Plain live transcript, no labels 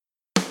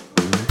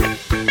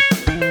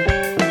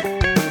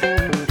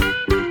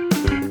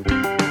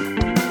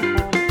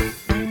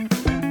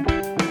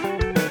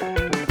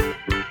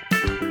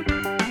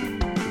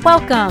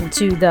Welcome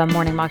to the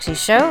Morning Moxie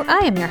Show.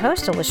 I am your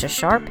host, Alicia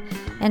Sharp,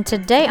 and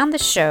today on the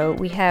show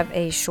we have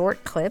a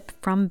short clip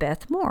from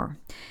Beth Moore.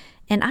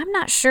 And I'm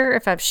not sure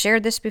if I've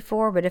shared this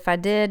before, but if I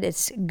did,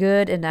 it's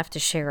good enough to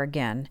share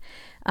again.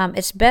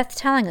 It's Beth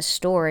telling a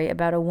story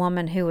about a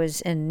woman who is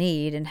in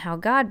need and how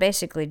God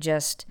basically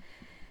just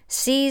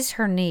sees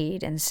her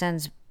need and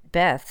sends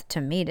Beth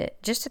to meet it,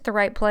 just at the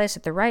right place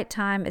at the right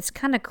time. It's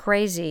kind of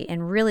crazy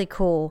and really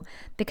cool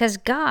because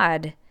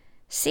God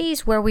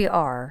sees where we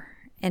are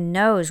and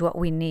knows what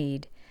we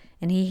need,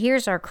 and he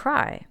hears our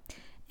cry,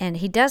 and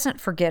he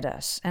doesn't forget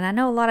us. And I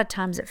know a lot of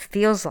times it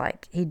feels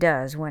like he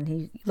does when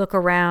you look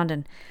around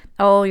and,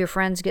 oh, your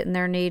friend's getting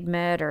their need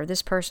met, or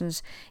this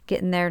person's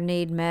getting their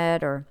need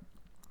met, or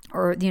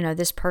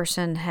this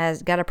person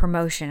has got a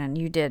promotion and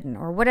you didn't,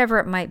 or whatever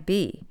it might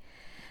be.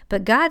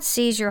 But God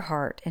sees your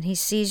heart, and he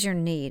sees your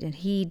need, and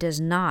he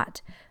does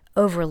not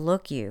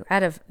overlook you.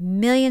 Out of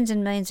millions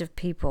and millions of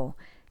people,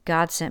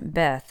 God sent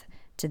Beth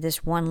to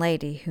this one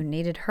lady who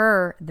needed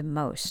her the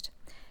most.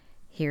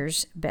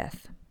 Here's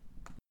Beth.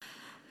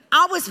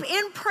 I was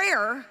in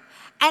prayer,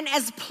 and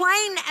as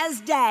plain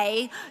as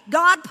day,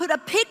 God put a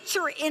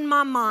picture in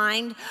my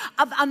mind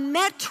of a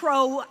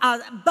metro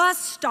bus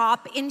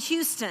stop in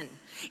Houston,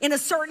 in a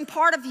certain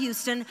part of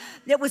Houston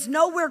that was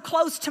nowhere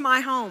close to my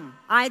home.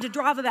 I had to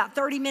drive about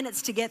 30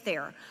 minutes to get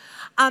there.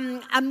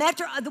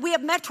 We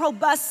have metro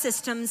bus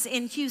systems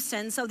in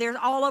Houston, so they're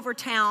all over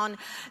town.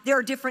 There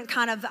are different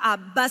kind of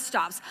bus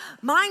stops.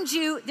 Mind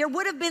you, there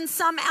would have been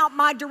some out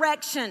my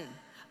direction,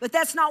 but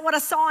that's not what I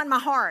saw in my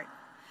heart.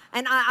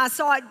 And I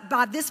saw it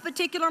by this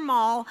particular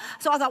mall,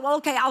 so I thought, well,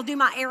 okay, I'll do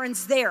my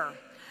errands there.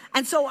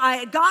 And so I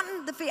had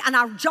gotten and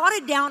I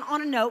jotted down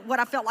on a note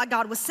what I felt like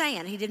God was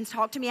saying. He didn't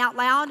talk to me out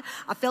loud.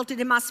 I felt it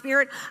in my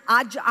spirit.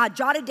 I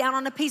jotted down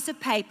on a piece of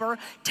paper,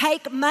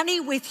 take money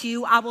with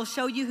you. I will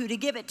show you who to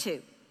give it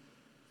to.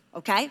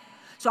 Okay?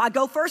 So I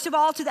go first of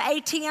all to the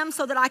ATM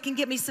so that I can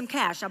get me some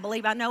cash. I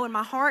believe I know in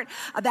my heart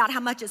about how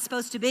much it's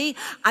supposed to be.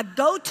 I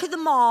go to the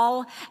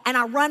mall and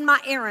I run my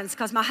errands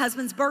because my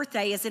husband's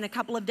birthday is in a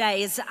couple of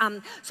days.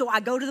 So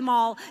I go to the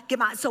mall,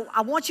 so I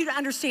want you to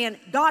understand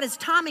God is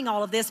timing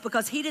all of this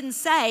because he didn't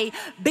say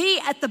be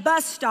at the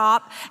bus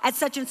stop at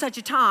such and such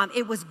a time.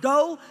 It was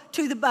go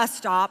to the bus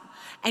stop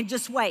and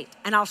just wait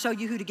and I'll show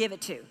you who to give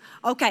it to.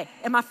 Okay,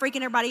 am I freaking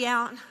everybody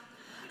out?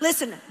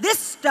 Listen, this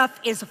stuff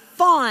is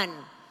fun.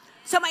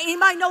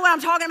 Anybody know what I'm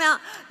talking about?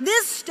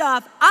 This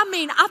stuff, I've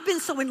been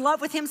so in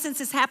love with him since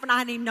this happened, I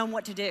hadn't even known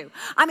what to do.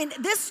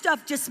 This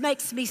stuff just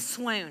makes me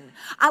swoon.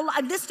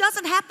 This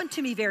doesn't happen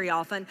to me very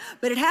often,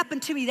 but it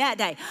happened to me that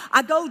day.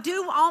 I go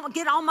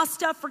get all my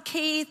stuff for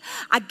Keith.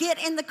 I get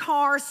in the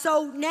car,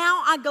 so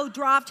now I go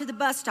drive to the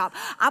bus stop.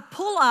 I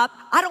pull up.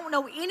 I don't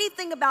know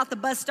anything about the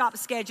bus stop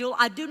schedule.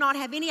 I do not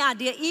have any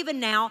idea, even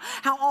now,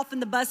 how often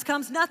the bus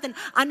comes. Nothing.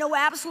 I know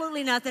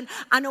absolutely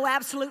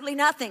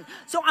nothing.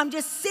 So I'm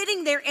just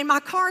sitting there in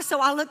my car, so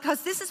I look,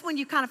 because this is when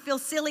you kind of feel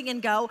silly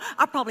and go,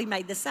 I probably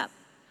made this up.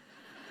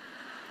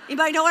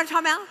 Anybody know what I'm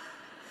talking about?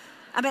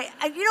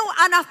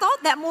 And I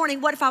thought that morning,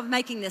 what if I was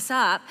making this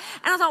up?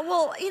 And I thought,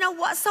 well, you know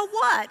what, so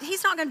what?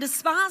 He's not going to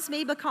despise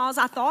me because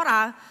I thought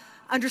I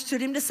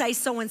understood him to say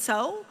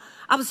so-and-so.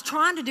 I was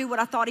trying to do what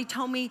I thought he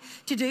told me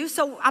to do,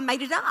 so I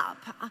made it up.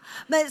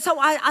 But so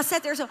I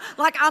sat there, so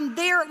like I'm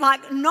there,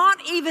 like not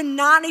even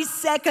 90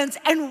 seconds,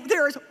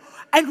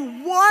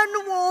 and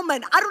one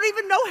woman, I don't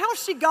even know how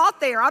she got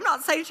there. I'm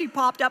not saying she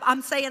popped up.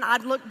 I'm saying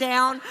I'd looked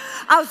down.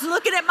 I was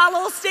looking at my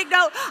little stick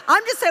note.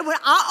 I'm just saying when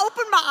I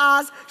opened my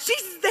eyes,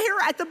 she's there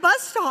at the bus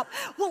stop.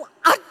 Well,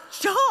 I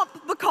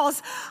jump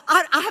because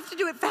I have to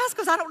do it fast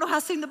because I don't know how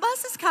soon the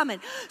bus is coming.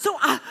 So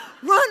I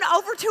run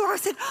over to her. I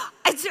said,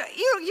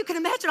 you can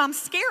imagine I'm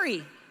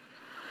scary.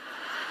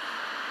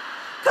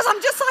 Because I'm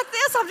just like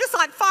this. I'm just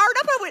like fired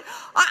up.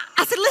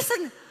 I said,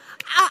 listen,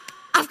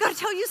 I've got to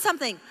tell you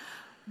something.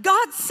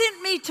 God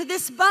sent me to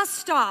this bus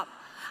stop,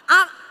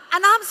 and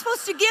I'm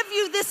supposed to give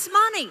you this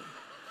money.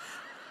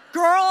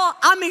 Girl,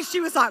 she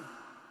was like,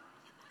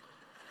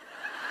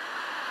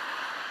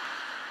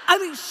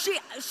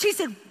 she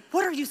said,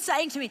 what are you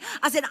saying to me?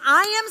 I said,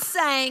 I am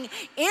saying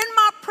in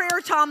my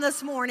prayer time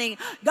this morning,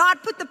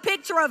 God put the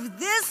picture of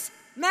this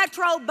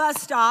metro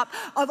bus stop,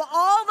 of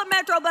all the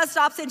metro bus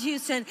stops in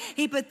Houston,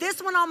 he put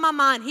this one on my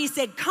mind. He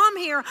said, come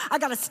here. I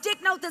got a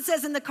stick note that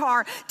says in the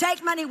car,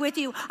 take money with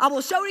you. I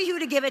will show you who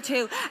to give it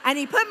to. And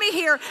he put me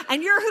here,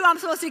 and you're who I'm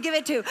supposed to give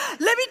it to.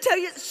 Let me tell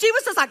you, she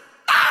was just like,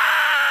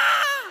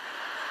 ah!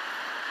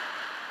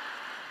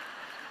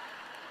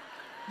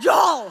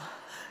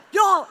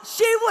 Y'all,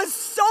 she was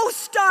so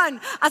stunned.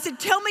 I said,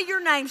 tell me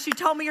your name. She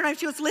told me your name.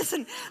 She goes,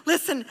 listen.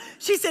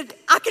 She said,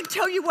 I can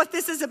tell you what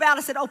this is about.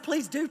 I said, oh,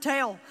 please do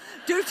tell.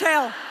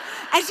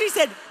 And she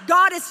said,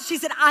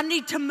 I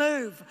need to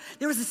move.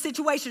 There was a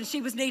situation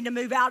she was needing to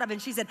move out of,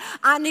 and she said,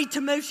 I need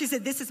to move. She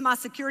said, this is my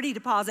security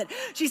deposit.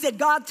 She said,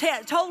 God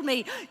told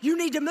me you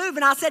need to move.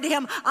 And I said to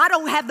him, I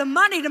don't have the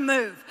money to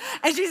move.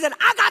 And she said,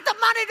 I got the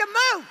money to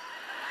move.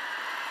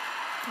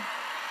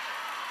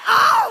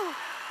 Oh,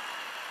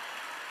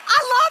 I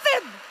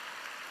love him.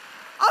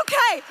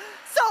 Okay,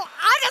 so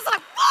I just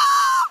like,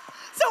 whoa!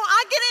 So I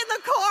get in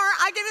the car,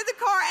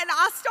 and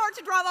I start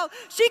to drive off.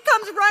 She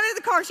comes running to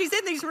the car. She's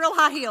in these real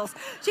high heels.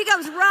 She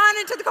comes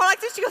running to the car like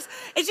this. She goes,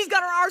 and she's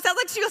got her arms out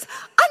like she goes,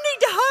 I need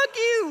to hug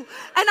you.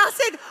 And I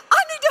said,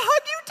 I need to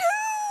hug you too.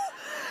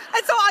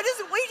 And so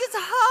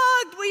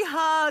we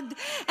hugged.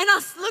 And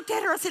I looked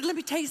at her, I said, let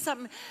me tell you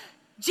something.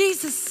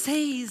 Jesus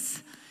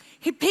sees.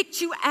 He picked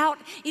you out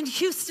in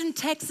Houston,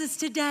 Texas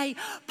today.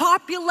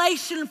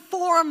 Population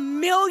 4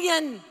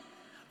 million.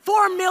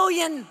 4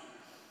 million.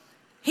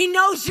 He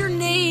knows your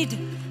need.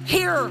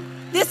 Here,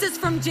 this is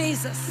from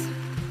Jesus.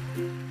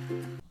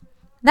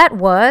 That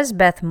was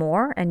Beth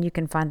Moore, and you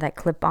can find that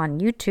clip on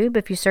YouTube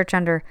if you search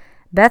under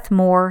Beth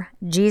Moore,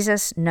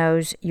 Jesus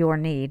Knows Your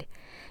Need.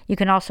 You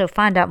can also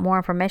find out more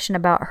information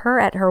about her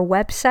at her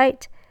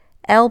website,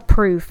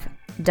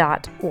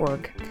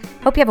 lproof.org.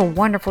 Hope you have a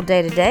wonderful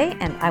day today,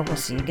 and I will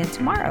see you again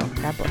tomorrow.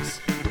 God bless.